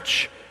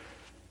church,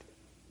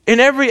 in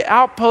every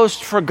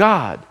outpost for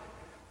God,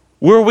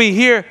 where we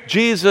hear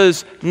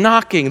Jesus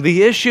knocking?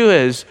 The issue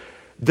is,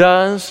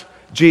 does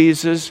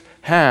Jesus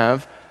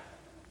have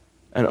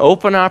an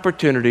open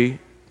opportunity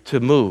to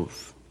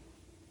move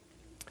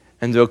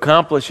and to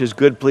accomplish his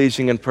good,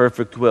 pleasing, and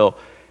perfect will?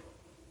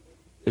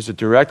 There's a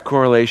direct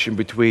correlation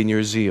between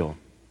your zeal.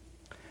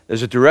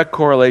 There's a direct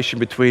correlation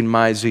between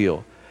my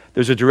zeal.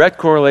 There's a direct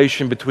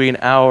correlation between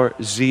our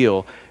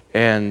zeal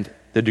and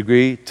the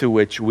degree to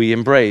which we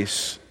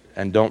embrace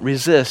and don't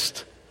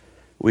resist.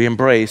 We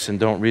embrace and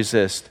don't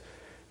resist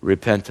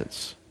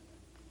repentance.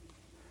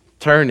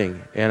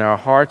 Turning in our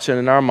hearts and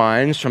in our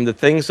minds from the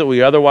things that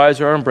we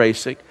otherwise are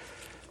embracing,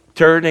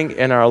 turning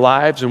in our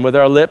lives and with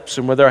our lips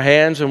and with our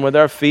hands and with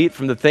our feet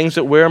from the things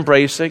that we're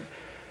embracing,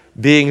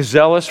 being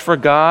zealous for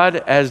God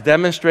as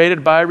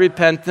demonstrated by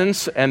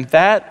repentance, and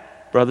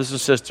that, brothers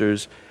and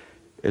sisters,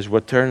 is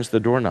what turns the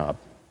doorknob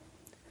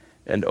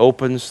and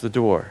opens the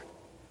door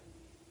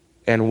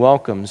and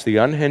welcomes the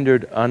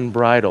unhindered,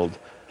 unbridled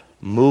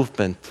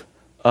movement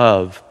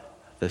of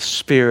the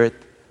Spirit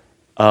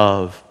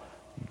of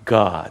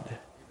God.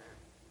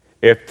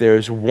 If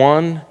there's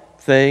one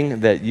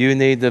thing that you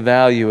need to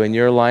value in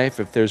your life,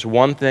 if there's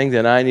one thing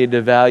that I need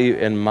to value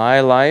in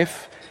my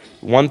life,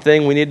 one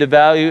thing we need to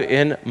value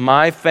in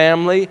my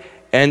family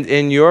and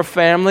in your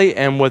family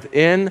and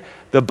within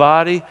the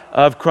body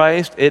of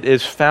Christ, it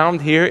is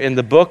found here in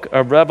the book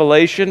of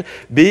Revelation.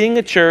 Being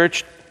a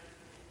church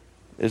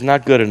is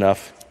not good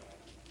enough.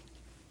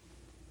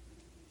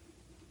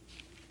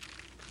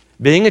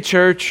 Being a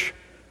church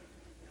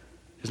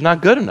is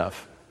not good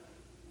enough.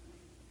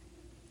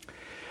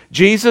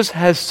 Jesus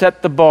has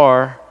set the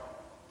bar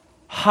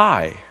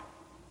high,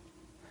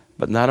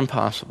 but not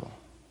impossible.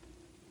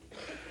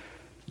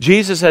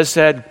 Jesus has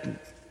said,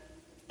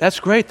 that's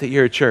great that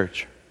you're a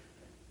church.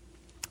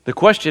 The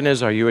question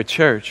is, are you a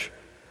church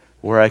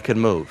where I can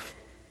move?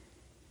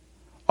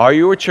 Are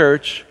you a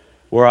church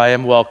where I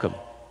am welcome?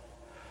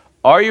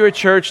 Are you a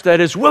church that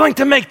is willing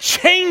to make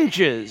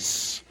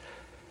changes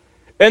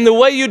in the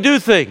way you do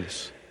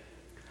things?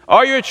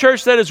 Are you a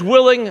church that is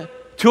willing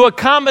to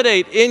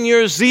accommodate in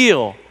your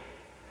zeal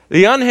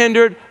the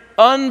unhindered,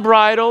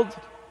 unbridled,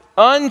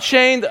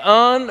 unchained,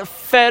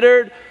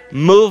 unfettered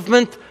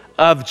movement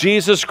of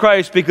Jesus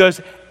Christ?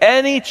 Because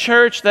any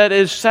church that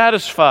is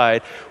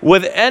satisfied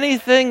with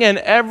anything and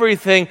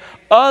everything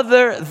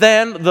other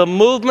than the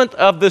movement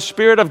of the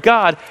Spirit of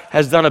God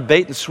has done a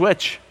bait and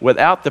switch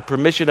without the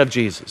permission of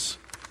Jesus.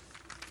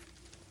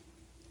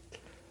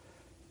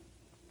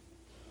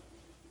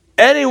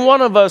 Any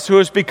one of us who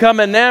has become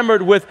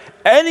enamored with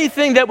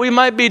anything that we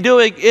might be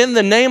doing in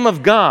the name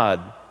of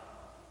God,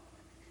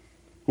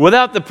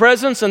 without the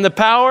presence and the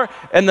power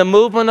and the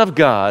movement of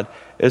God,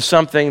 is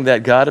something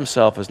that God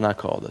Himself has not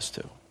called us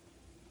to.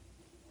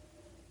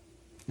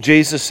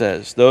 Jesus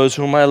says, those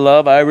whom I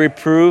love, I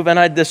reprove and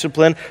I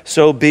discipline,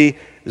 so be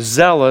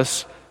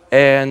zealous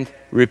and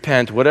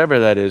repent. Whatever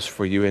that is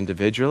for you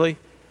individually,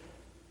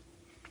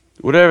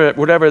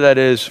 whatever that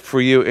is for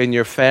you in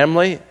your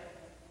family,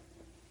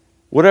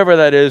 whatever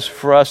that is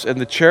for us in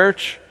the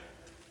church.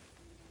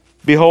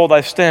 Behold,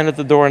 I stand at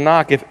the door and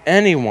knock. If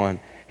anyone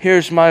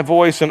hears my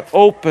voice and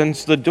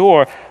opens the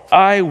door,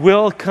 I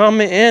will come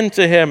in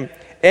to him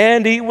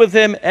and eat with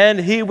him and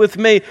he with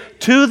me.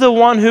 To the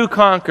one who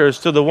conquers,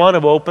 to the one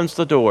who opens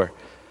the door,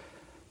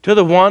 to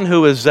the one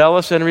who is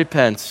zealous and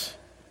repents,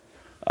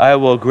 I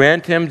will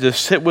grant him to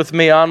sit with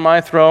me on my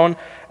throne,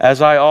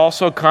 as I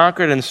also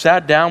conquered and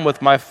sat down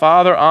with my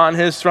Father on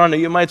His throne. Now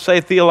you might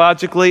say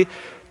theologically,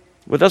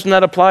 well, doesn't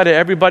that apply to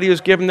everybody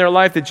who's given their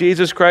life to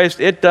Jesus Christ?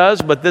 It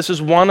does, but this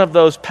is one of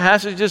those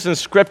passages in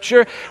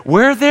Scripture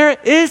where there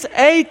is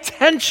a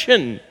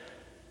tension.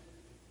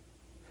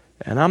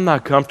 And I'm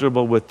not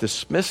comfortable with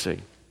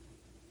dismissing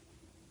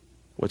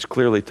what's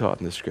clearly taught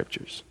in the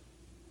Scriptures.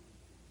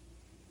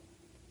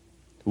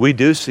 We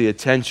do see a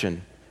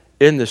tension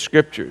in the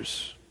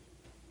Scriptures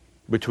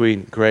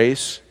between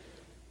grace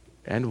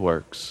and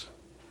works.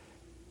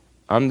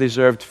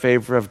 Undeserved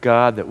favor of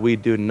God that we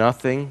do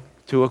nothing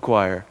to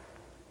acquire,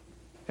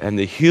 and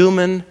the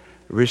human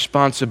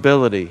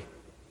responsibility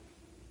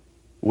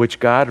which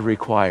God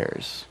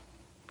requires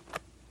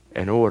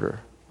in order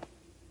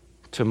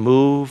to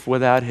move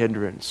without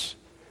hindrance,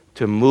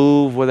 to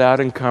move without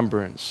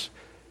encumbrance.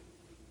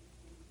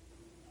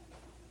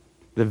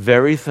 The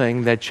very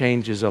thing that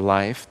changes a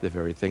life, the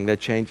very thing that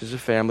changes a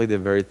family, the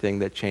very thing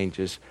that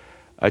changes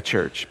a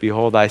church.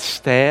 Behold, I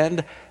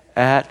stand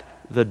at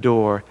the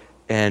door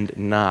and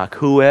knock.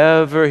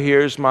 Whoever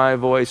hears my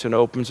voice and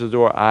opens the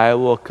door, I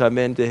will come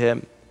into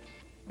him.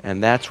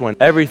 And that's when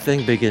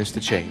everything begins to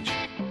change.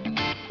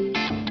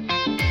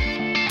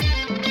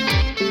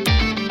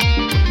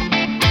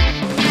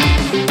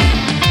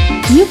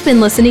 You've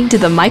been listening to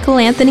the Michael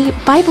Anthony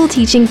Bible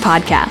Teaching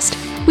Podcast.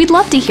 We'd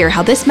love to hear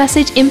how this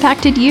message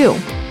impacted you.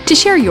 To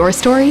share your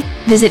story,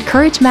 visit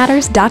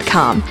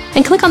CourageMatters.com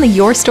and click on the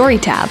Your Story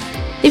tab.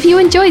 If you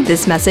enjoyed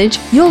this message,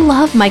 you'll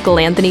love Michael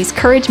Anthony's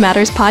Courage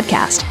Matters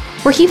podcast,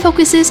 where he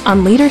focuses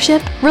on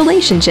leadership,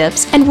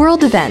 relationships, and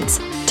world events.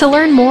 To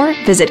learn more,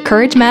 visit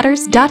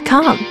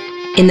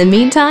CourageMatters.com. In the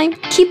meantime,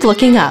 keep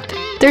looking up.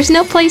 There's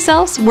no place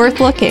else worth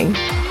looking.